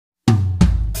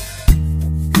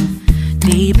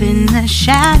Deep in the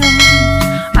shadows,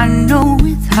 I know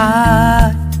it's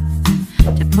hard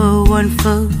to put one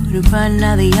foot in front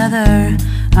of the other.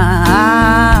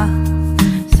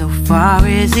 So far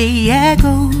as the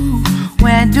echo,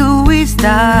 where do we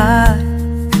start?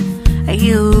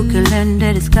 You can learn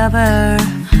to discover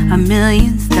a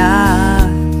million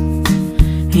stars.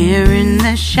 Here in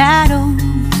the shadows,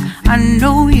 I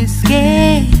know you're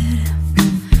scared.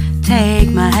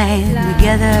 Take my hand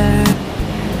together.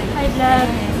 Hi vlog.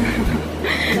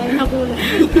 Dahil nagulat.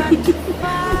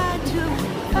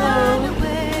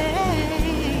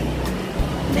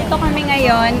 Dito kami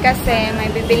ngayon kasi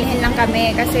may bibilihin lang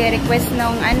kami kasi request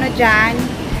nung dyan,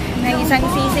 ng isang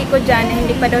sisi ko dyan na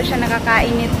hindi pa daw siya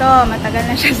nakakain nito. Matagal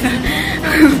na siya sa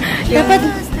dapat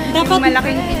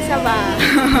malaking pizza ba?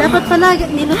 Dapat pala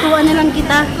nilutuan na lang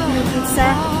kita ng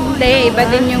pizza. Hindi, iba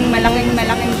din yung malaking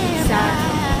pizza.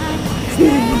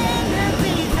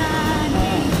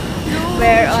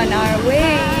 We're on our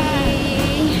way.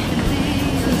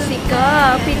 Sisi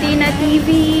ko, Pitina TV.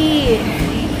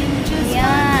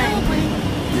 Yan.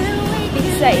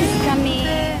 Pizza is coming.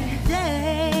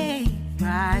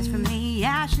 Rise from the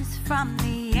ashes, from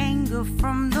the anger,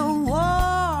 from the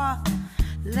war.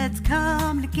 Let's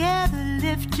come together,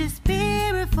 lift your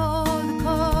spirit for the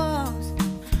cause.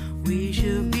 We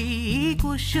should be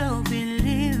equal, should be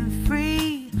living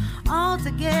free. All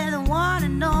together, one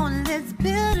and all, let's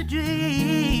build a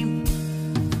dream.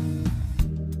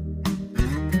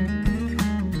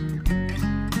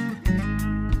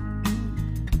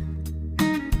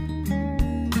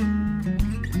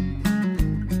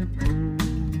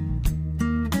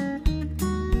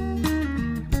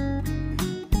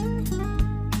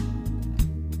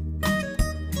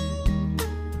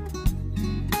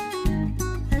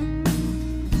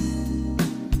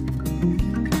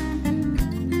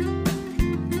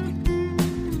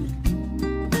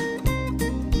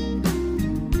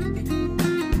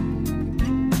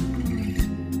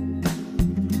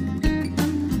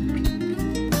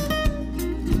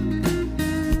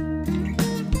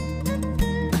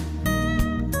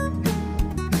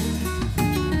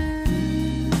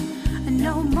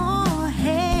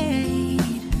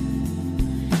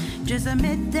 Just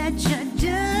admit that you're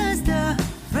just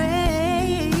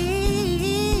afraid.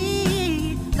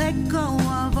 Let go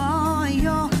of all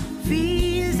your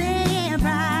fears and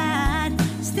pride.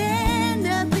 Stand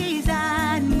up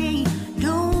beside me,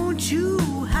 don't you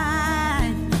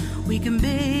hide. We can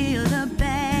build a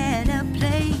better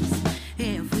place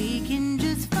if we can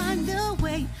just find a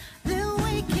way. Then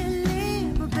we can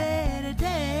live a better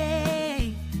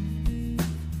day.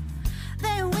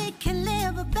 Then we can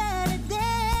live a better day.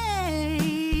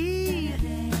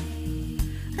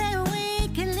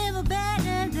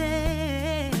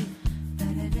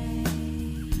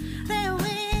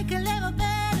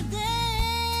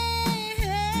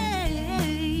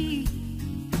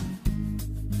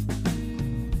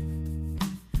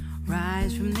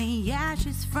 From the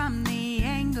ashes, from the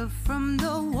anger, from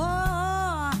the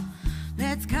war.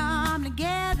 Let's come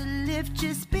together, lift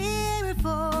your spirit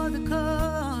for the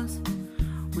cause.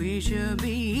 We should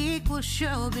be equal,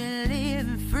 should be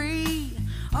living free.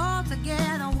 All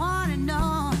together, one and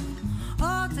all.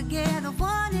 All together,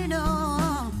 one and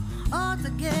all. All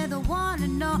together, one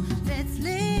and all. Let's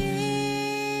live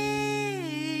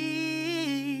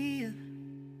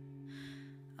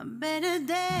a better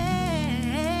day.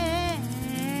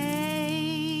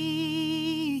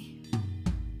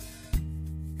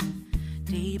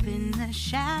 Deep in the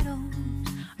shadows,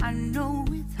 I know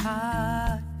it's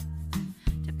hard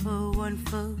to put one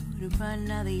foot in front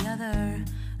of the other.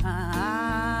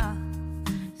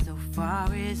 So far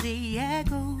as the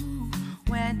echo,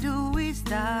 where do we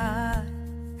start?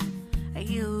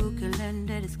 You can learn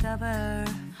to discover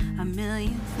a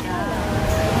million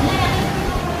stars.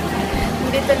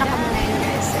 Dito na kami ngayon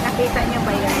guys. Nakita niyo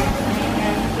ba yan?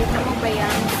 Nakita mo ba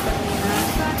yan?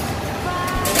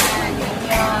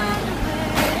 Yan.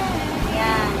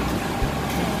 Yan.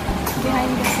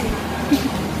 Behind the scene.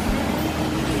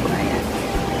 Ayan.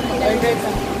 Order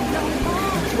ka.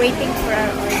 Waiting for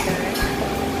our order.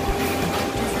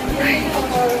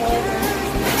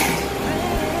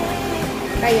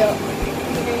 Kayo.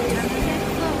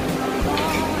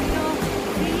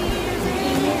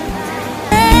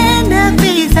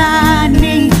 Beside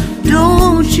me,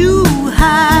 don't you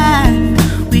hide.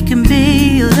 We can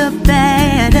build a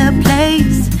better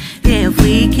place if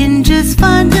we can just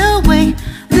find a way.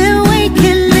 Then we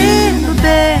can live a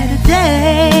better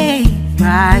day.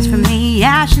 Rise from the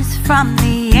ashes, from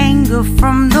the anger,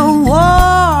 from the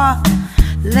war.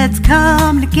 Let's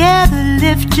come together,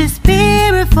 lift your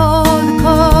spirit for the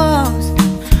cause.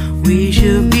 We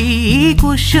should be equal.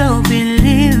 should be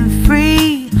living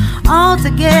free. All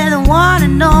together, one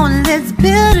and all, let's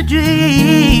build a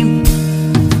dream.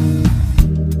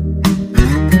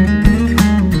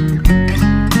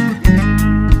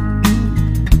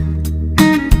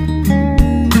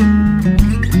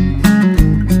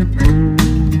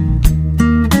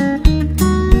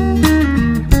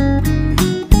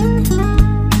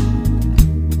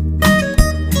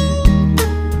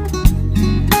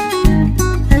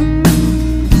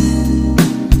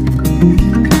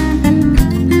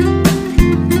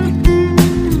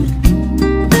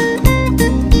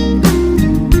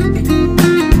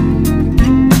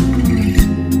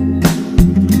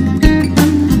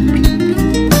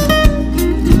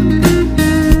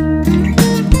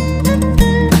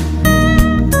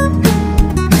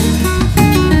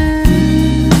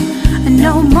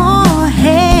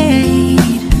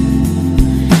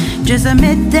 Just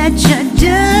admit that you're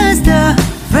just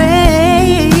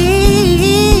afraid.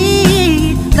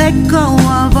 Let go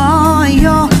of all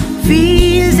your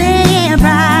fears and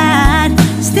pride.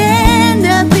 Stand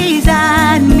up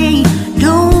beside me,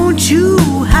 don't you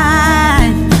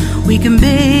hide. We can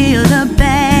build a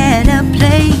better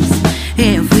place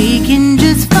if we can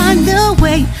just find a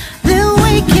way. Then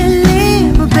we can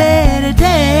live a better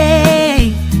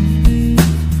day.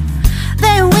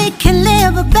 Then we can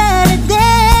live a better day.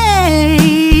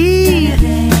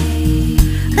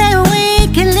 Then we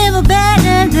can live a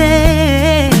better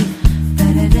day.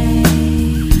 Better day.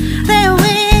 Then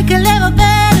we can live a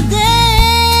better day.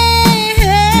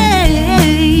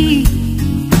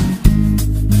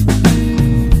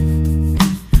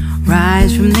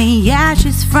 Rise from the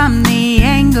ashes, from the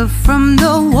anger, from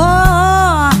the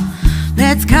war.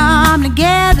 Let's come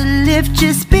together, lift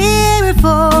your spirit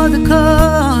for the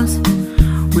cause.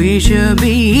 We should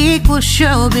be equal,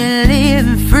 should be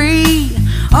living free.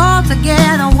 All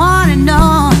together, one and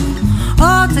all.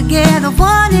 All together,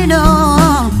 one and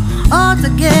all. All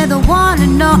together, one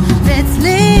and all. Let's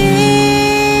live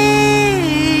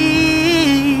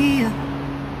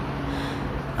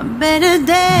a better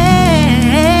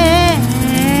day.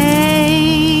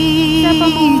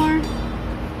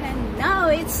 And now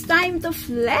it's time to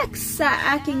flex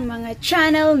sa aking mga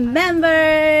channel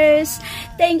members.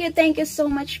 Thank you so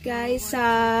much guys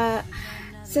sa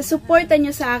suporta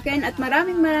nyo sa akin, at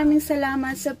maraming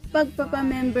salamat sa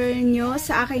pagpapamember nyo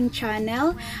sa aking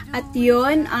channel. At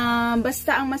yun,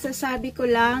 basta ang masasabi ko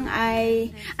lang ay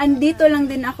andito lang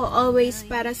din ako always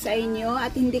para sa inyo,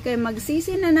 at hindi kayo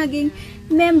magsisi na naging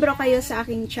membro kayo sa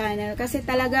aking channel, kasi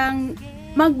talagang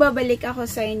magbabalik ako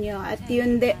sa inyo. At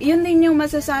yun din yung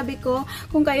masasabi ko,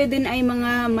 kung kayo din ay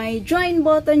mga may join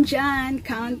button dyan,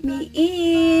 count me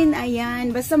in.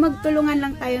 Ayan, basta magtulungan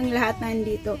lang tayong lahat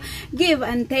nandito. Give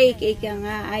and take, ika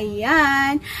nga.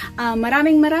 Ayan,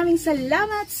 maraming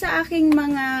salamat sa aking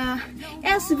mga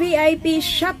SVIP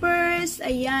shoppers.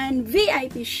 Ayan,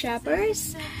 VIP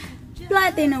shoppers,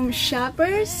 Platinum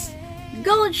shoppers,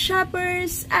 Gold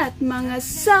shoppers, at mga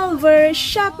Silver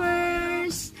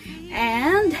shoppers.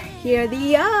 And here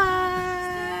they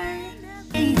are.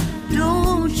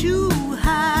 Don't you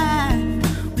hide.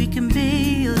 We can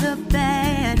build a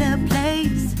better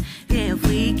place if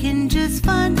we can just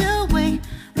find a way.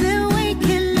 Then we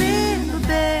can live a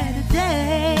better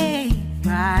day.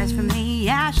 Rise from the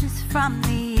ashes, from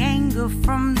the anger,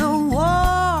 from the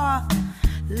war.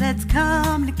 Let's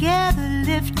come together,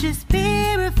 lift your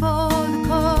spirit for the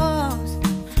cause.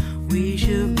 We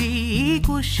should be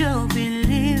equal, should be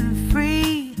living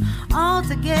free. All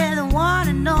together, one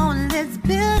and all, let's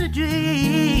build a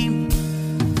dream.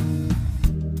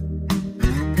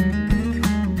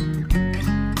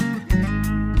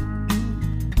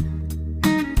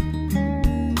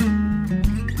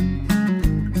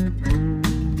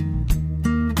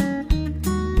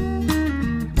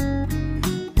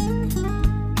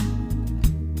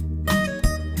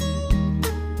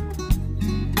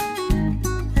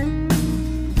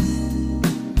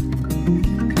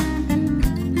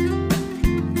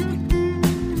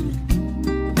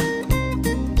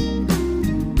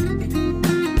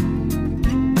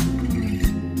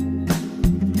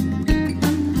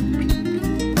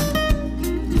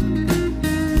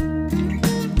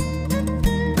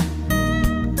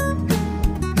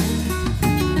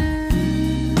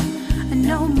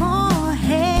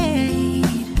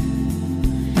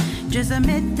 Just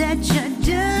admit that you're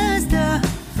just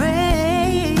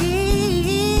afraid.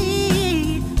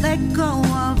 Let go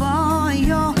of all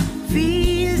your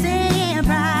fears and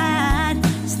pride.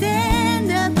 Stand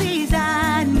up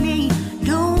beside me,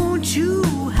 don't you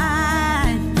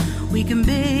hide. We can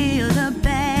build a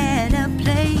better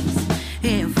place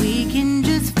if we can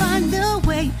just find a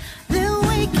way. Then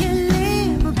we can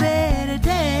live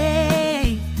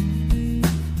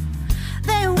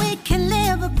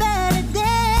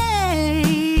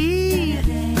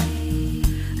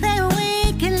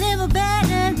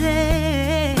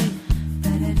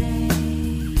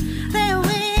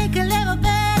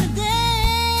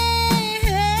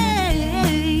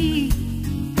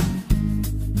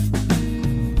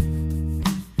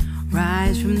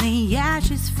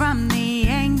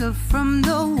from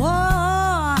the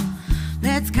war.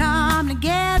 Let's come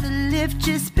together, lift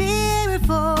your spirit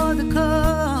for the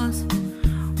cause.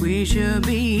 We should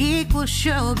be equal,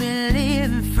 should be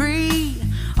living free.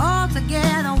 All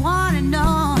together, one and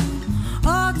all.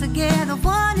 All together,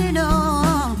 one and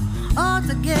all. All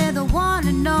together, one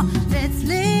and all. Let's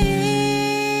live.